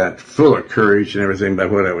kid got full of courage and everything by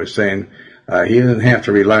what I was saying. He didn't have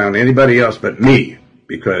to rely on anybody else but me,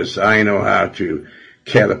 because I know how to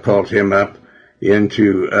catapult him up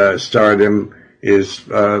into stardom,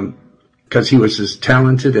 because he was as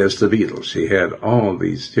talented as the Beatles. He had all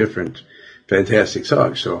these different fantastic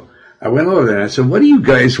songs. So I went over there and I said, what do you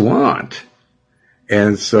guys want?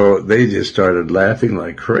 And so they just started laughing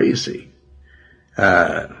like crazy.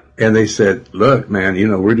 And they said, look, man,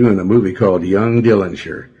 we're doing a movie called Young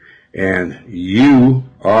Dillinger, and you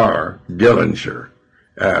are Dillinger.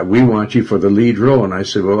 We want you for the lead role. And I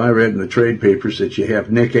said, well, I read in the trade papers that you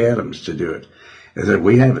have Nick Adams to do it. I said,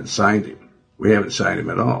 we haven't signed him. We haven't signed him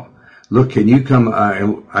at all. Look, can you come?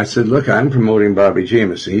 And I said, look, I'm promoting Bobby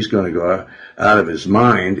Jameson. He's going to go out of his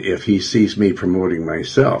mind if he sees me promoting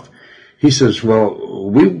myself. He says,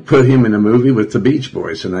 well, we put him in a movie with the Beach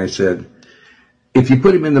Boys. And I said, if you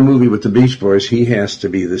put him in the movie with the Beach Boys, he has to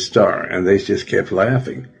be the star. And they just kept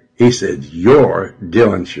laughing. He said, you're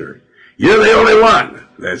Dillinger. You're the only one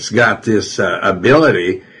that's got this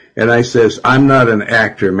ability. And I says, I'm not an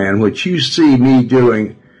actor, man. What you see me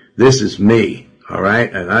doing, this is me, all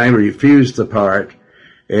right? And I refused the part.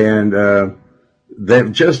 And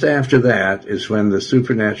then just after that is when the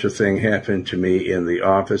supernatural thing happened to me in the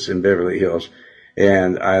office in Beverly Hills.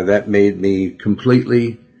 And that made me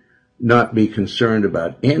completely not be concerned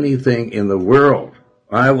about anything in the world.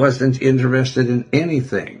 I wasn't interested in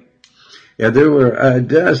anything. Yeah, there were a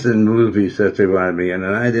dozen movies that they wanted me in,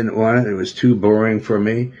 and I didn't want it. It was too boring for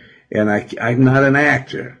me. And I'm not an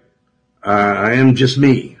actor. I am just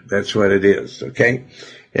me. That's what it is, okay?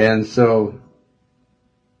 And so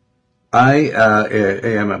I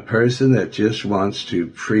am a person that just wants to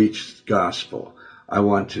preach the gospel. I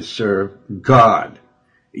want to serve God.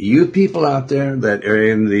 You people out there that are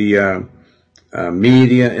in the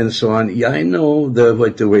media and so on, yeah, I know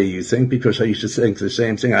the way you think, because I used to think the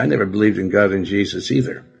same thing. I never believed in God and Jesus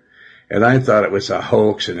either. And I thought it was a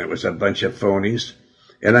hoax and it was a bunch of phonies.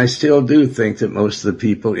 And I still do think that most of the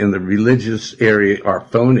people in the religious area are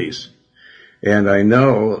phonies. And I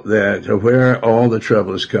know that where all the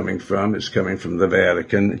trouble is coming from the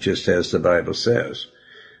Vatican, just as the Bible says.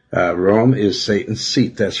 Rome is Satan's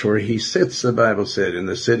seat. That's where he sits, the Bible said, in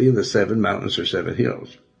the city of the 7 mountains or 7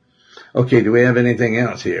 hills. Okay, do we have anything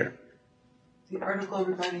else here? The article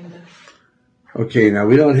regarding the... Okay, now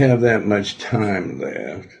we don't have that much time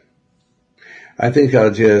left. I think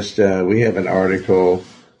I'll just, we have an article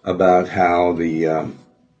about how the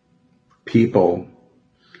people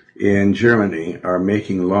in Germany are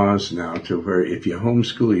making laws now to where if you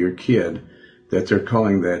homeschool your kid, that they're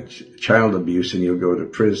calling that child abuse and you'll go to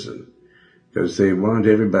prison. Because they want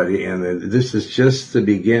everybody, and this is just the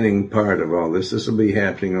beginning part of all this. This will be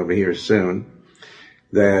happening over here soon,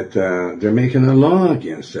 that they're making a law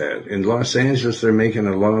against that. In Los Angeles, they're making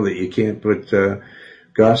a law that you can't put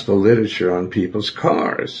gospel literature on people's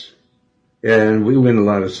cars. And we win a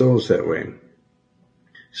lot of souls that way.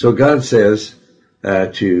 So God says,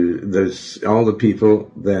 to all the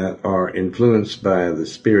people that are influenced by the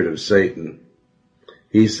spirit of Satan.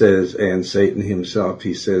 He says, and Satan himself,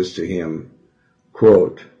 he says to him,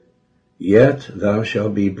 quote, "Yet thou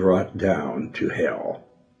shalt be brought down to hell,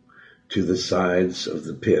 to the sides of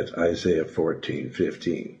the pit," Isaiah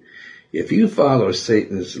 14:15. If you follow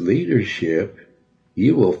Satan's leadership,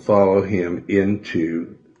 you will follow him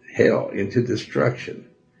into hell, into destruction,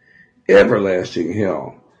 everlasting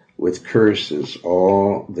hell, with curses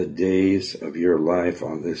all the days of your life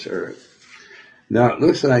on this earth. Now, it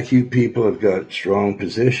looks like you people have got strong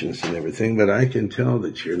positions and everything, but I can tell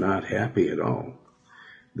that you're not happy at all.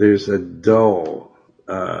 There's a dull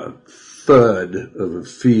thud of a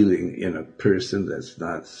feeling in a person that's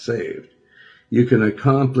not saved. You can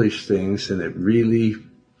accomplish things, and it really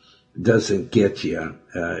doesn't get you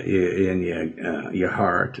in your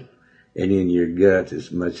heart and in your gut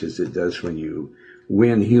as much as it does when you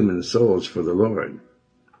win human souls for the Lord.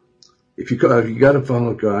 You got to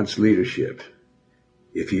follow God's leadership.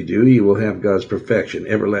 If you do, you will have God's perfection,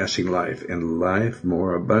 everlasting life, and life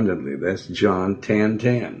more abundantly. That's John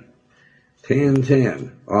 10:10.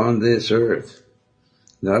 10:10, on this earth.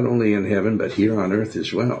 Not only in heaven, but here on earth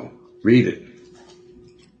as well. Read it.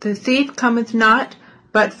 The thief cometh not,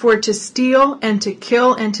 but for to steal and to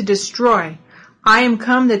kill and to destroy. I am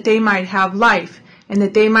come that they might have life, and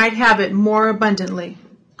that they might have it more abundantly.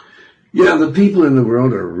 Yeah, the people in the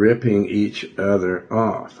world are ripping each other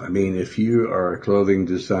off. I mean, if you are a clothing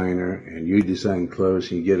designer and you design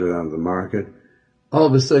clothes and you get it on the market, all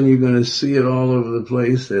of a sudden you're going to see it all over the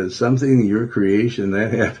place as something, your creation.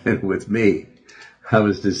 That happened with me. I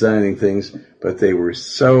was designing things, but they were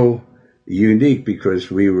so unique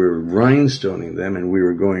because we were rhinestoning them and we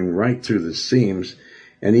were going right through the seams.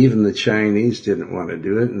 And even the Chinese didn't want to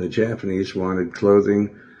do it, and the Japanese wanted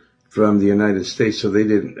clothing from the United States, so they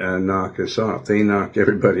didn't knock us off. They knocked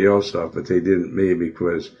everybody else off, but they didn't me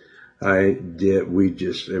because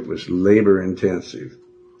it was labor intensive.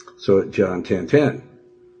 So John 10:10.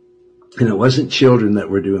 And it wasn't children that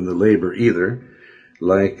were doing the labor either,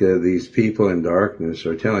 like these people in darkness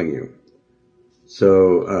are telling you.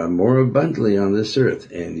 So more abundantly on this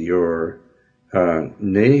earth, and your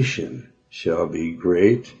nation shall be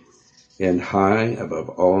great and high above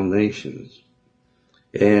all nations.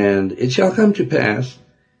 And it shall come to pass,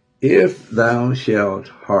 if thou shalt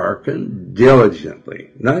hearken diligently,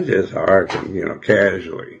 not just hearken,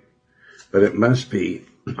 casually, but it must be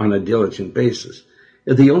on a diligent basis.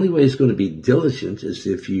 And the only way it's going to be diligent is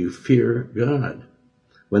if you fear God,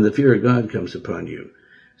 when the fear of God comes upon you.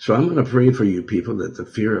 So I'm going to pray for you people that the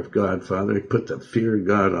fear of God, Father, put the fear of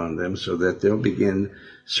God on them so that they'll begin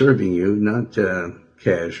serving you, not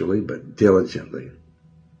casually, but diligently.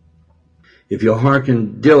 If you'll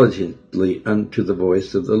hearken diligently unto the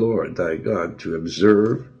voice of the Lord thy God, to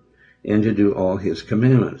observe and to do all his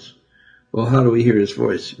commandments. Well, how do we hear his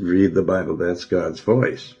voice? Read the Bible. That's God's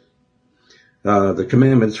voice. The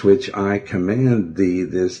commandments which I command thee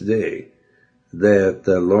this day, that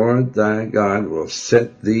the Lord thy God will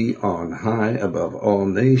set thee on high above all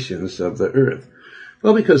nations of the earth.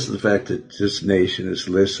 Well, because of the fact that this nation is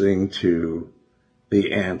listening to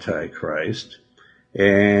the Antichrist,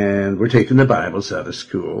 and we're taking the Bibles out of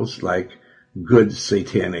schools like good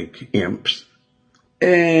satanic imps,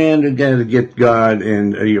 and again to get God,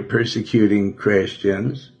 and you're persecuting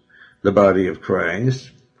Christians, the body of Christ,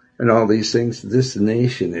 and all these things. This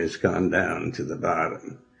nation has gone down to the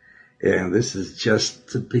bottom. And this is just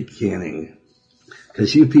the beginning.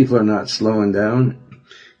 Because you people are not slowing down.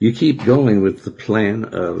 You keep going with the plan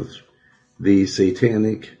of the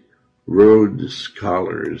satanic Rhodes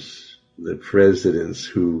scholars, the presidents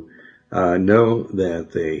who know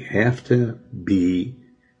that they have to be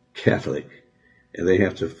Catholic and they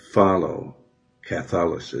have to follow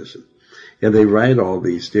Catholicism. And they write all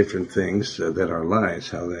these different things that are lies,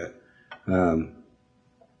 how that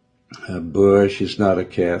Bush is not a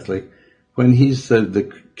Catholic, when he's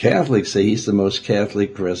the Catholics say he's the most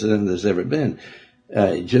Catholic president there's ever been.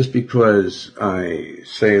 Just because I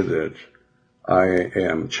say that I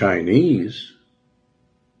am Chinese,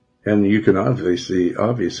 and you can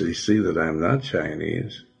obviously see that I'm not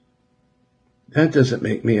Chinese, that doesn't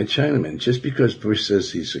make me a Chinaman. Just because Bush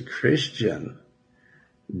says he's a Christian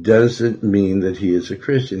doesn't mean that he is a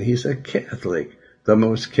Christian. He's a Catholic, the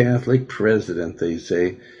most Catholic president, they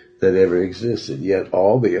say, that ever existed. Yet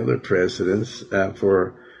all the other presidents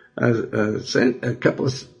for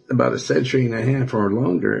about a century and a half or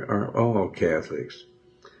longer are all Catholics.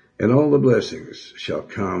 And all the blessings shall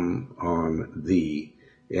come on thee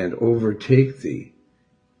and overtake thee.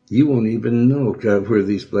 You won't even know where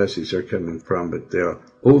these blessings are coming from, but they'll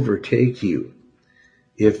overtake you.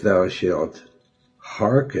 if thou shalt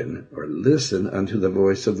hearken or listen unto the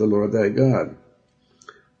voice of the Lord thy God.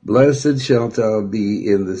 Blessed shalt thou be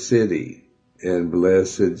in the city, and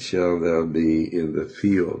blessed shalt thou be in the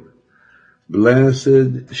field.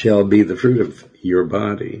 Blessed shall be the fruit of your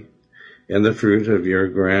body, and the fruit of your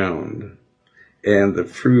ground, and the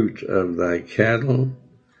fruit of thy cattle,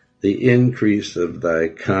 the increase of thy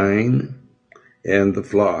kine, and the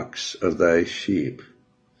flocks of thy sheep.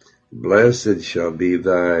 Blessed shall be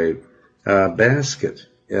thy basket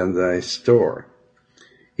and thy store.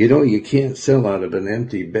 You know, you can't sell out of an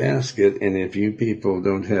empty basket, and if you people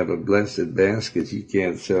don't have a blessed basket, you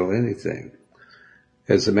can't sell anything.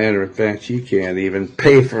 As a matter of fact, you can't even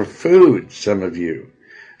pay for food, some of you.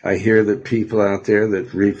 I hear that people out there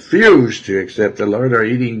that refuse to accept the Lord are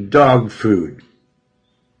eating dog food.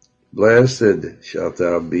 Blessed shalt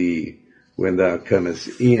thou be when thou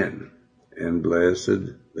comest in, and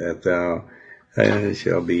blessed that thou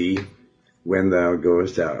shalt be when thou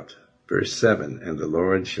goest out. Verse 7, and the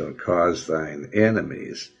Lord shall cause thine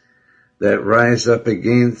enemies that rise up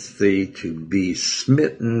against thee to be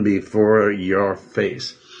smitten before your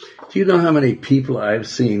face. Do you know how many people I've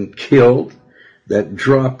seen killed that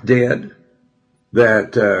drop dead,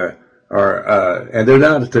 that and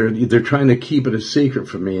they're trying to keep it a secret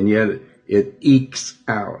from me, and yet it ekes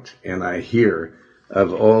out, and I hear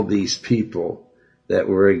of all these people that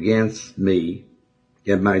were against me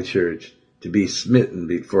in my church to be smitten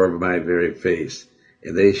before my very face,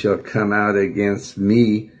 and they shall come out against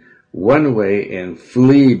me one way and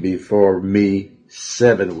flee before me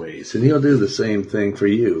 7 ways. And he'll do the same thing for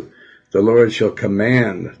you. The Lord shall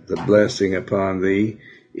command the blessing upon thee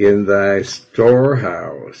in thy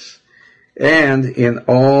storehouse, and in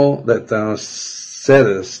all that thou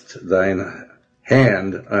settest thine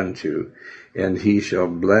hand unto, and he shall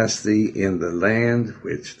bless thee in the land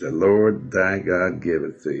which the Lord thy God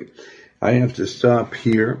giveth thee. I have to stop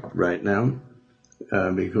here right now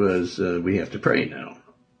because we have to pray now.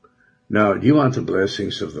 Now, do you want the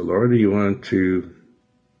blessings of the Lord, or do you want to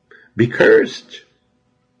be cursed?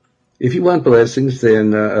 If you want blessings,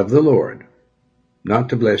 then of the Lord, not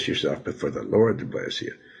to bless yourself, but for the Lord to bless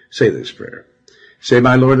you, say this prayer. Say,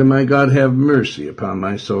 my Lord and my God, have mercy upon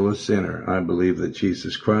my soul, a sinner. I believe that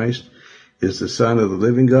Jesus Christ is the Son of the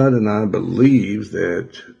living God, and I believe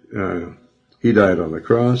that he died on the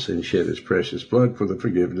cross and shed his precious blood for the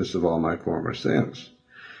forgiveness of all my former sins.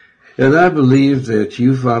 And I believe that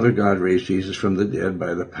you, Father God, raised Jesus from the dead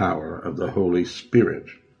by the power of the Holy Spirit.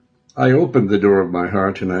 I open the door of my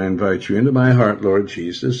heart and I invite you into my heart, Lord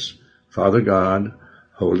Jesus, Father God,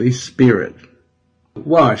 Holy Spirit.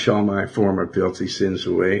 Wash all my former filthy sins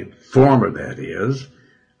away, that is,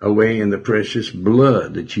 away in the precious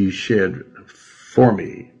blood that you shed for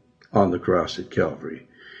me on the cross at Calvary.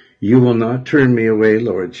 You will not turn me away,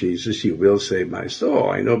 Lord Jesus. You will save my soul.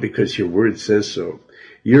 I know because your word says so.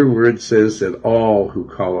 Your word says that all who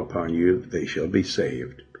call upon you, they shall be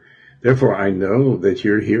saved. Therefore, I know that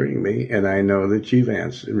you're hearing me, and I know that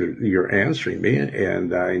you're answering me,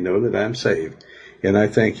 and I know that I'm saved. And I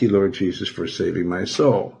thank you, Lord Jesus, for saving my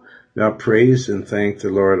soul. Now praise and thank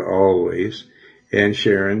the Lord always. And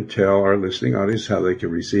Sharon, tell our listening audience how they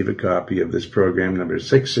can receive a copy of this program number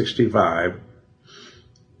 665,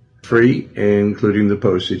 free, including the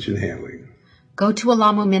postage and handling. Go to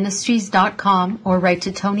alamoministries.com or write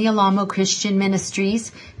to Tony Alamo Christian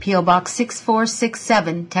Ministries, P.O. Box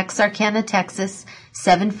 6467, Texarkana, Texas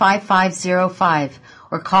 75505,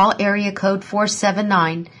 or call area code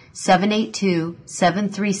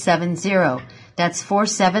 479-782-7370. That's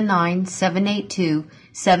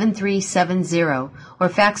 479-782-7370, or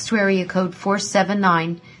fax to area code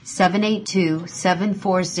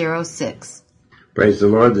 479-782-7406. Praise the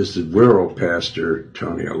Lord. This is World Pastor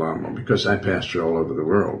Tony Alamo, because I pastor all over the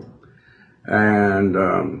world. And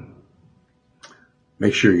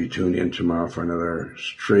make sure you tune in tomorrow for another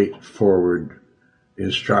straightforward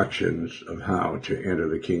instructions of how to enter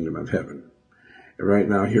the kingdom of heaven. And right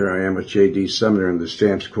now, here I am with J.D. Sumner and the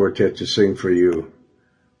Stamps Quartet to sing for you,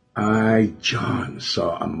 I, John,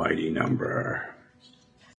 saw a mighty number.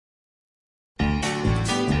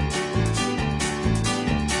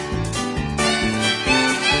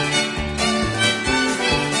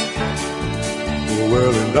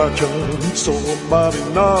 Well, and I just saw a mighty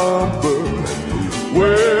number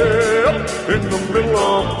way up in the middle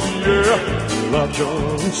of the air. Well, I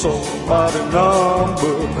just saw a mighty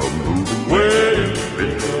number way in the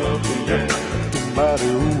middle of the air.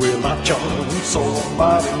 Mighty well, I just saw a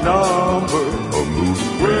mighty number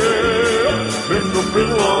way up in the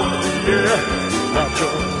middle of the air. I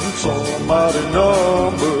just saw a mighty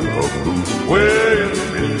number way in the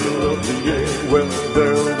middle of the air. Well,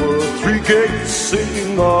 there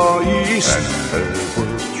in the east, and there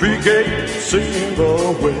were 3 gates in the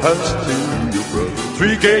west. Hallelujah,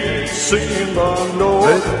 3 gates in the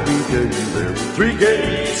north. Let me tell you, there were 3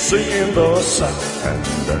 gates in the south, and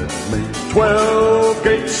that made 12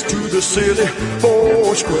 gates to the city,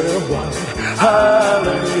 4 square wide.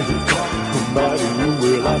 Hallelujah, somebody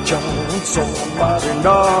knew Elijah, somebody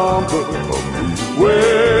number.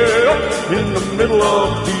 Way up in the middle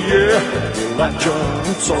of the air, Elijah,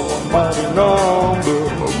 somebody number.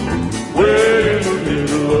 Way in the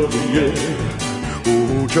middle of the air.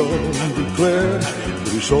 Oh, John declared that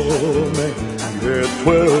he saw a man. He had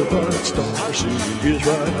 12 bright stars in his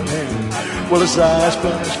right hand. Well, his eyes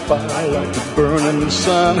flashed by like the burning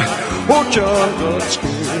sun. Oh, John got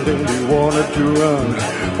scared and he wanted to run.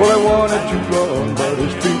 Well, he wanted to run, but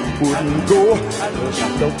his feet wouldn't go, because he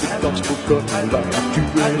felt the gospel cutting like a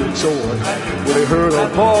two-edged sword. Well, he heard a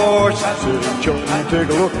voice that said, John, take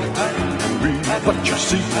a look and read what you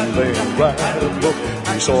see, and then write a book.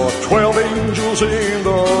 He saw 12 angels in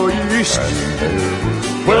the east,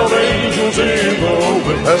 12 angels in the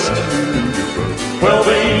west, 12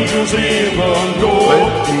 angels in the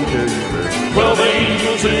north, 12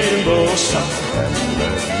 angels in the south,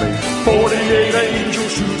 48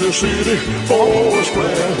 angels to the city, 4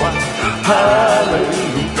 square wide.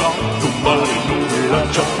 Hallelujah, somebody know that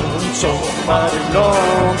John, somebody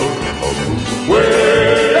number.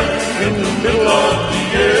 Way up in the middle of the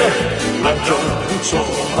air, like John,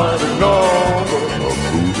 somebody number.